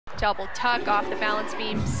Double tuck off the balance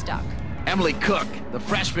beam, stuck. Emily Koch, the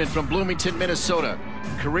freshman from Bloomington, Minnesota.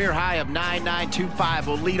 Career high of 9.925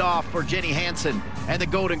 will lead off for Jenny Hansen and the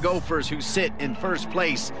Golden Gophers, who sit in first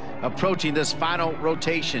place approaching this final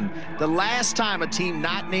rotation. The last time a team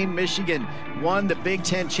not named Michigan won the Big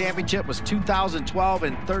Ten championship was 2012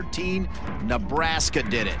 and 13. Nebraska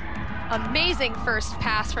did it. Amazing first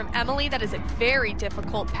pass from Emily. That is a very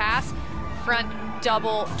difficult pass. Front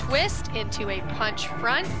double twist into a punch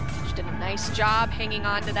front. She did a nice job hanging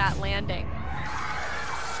on to that landing.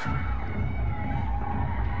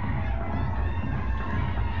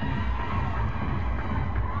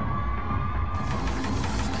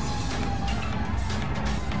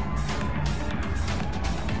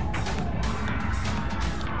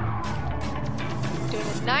 Doing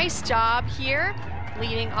a nice job here,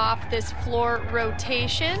 leading off this floor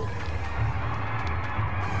rotation.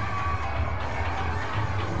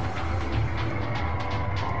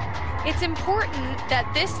 It's important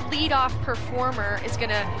that this leadoff performer is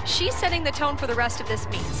she's setting the tone for the rest of this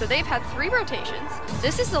meet. So they've had 3 rotations.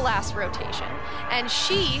 This is the last rotation. And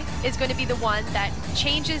she is going to be the one that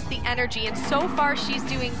changes the energy. And so far, she's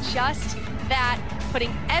doing just that,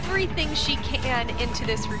 putting everything she can into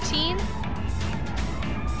this routine.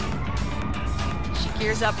 She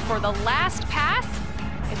gears up for the last pass.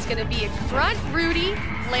 It's going to be a front Rudy,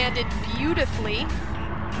 landed beautifully.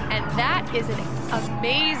 And that is an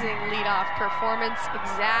amazing leadoff performance,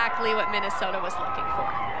 exactly what Minnesota was looking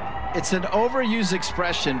for. It's an overused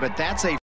expression, but that's a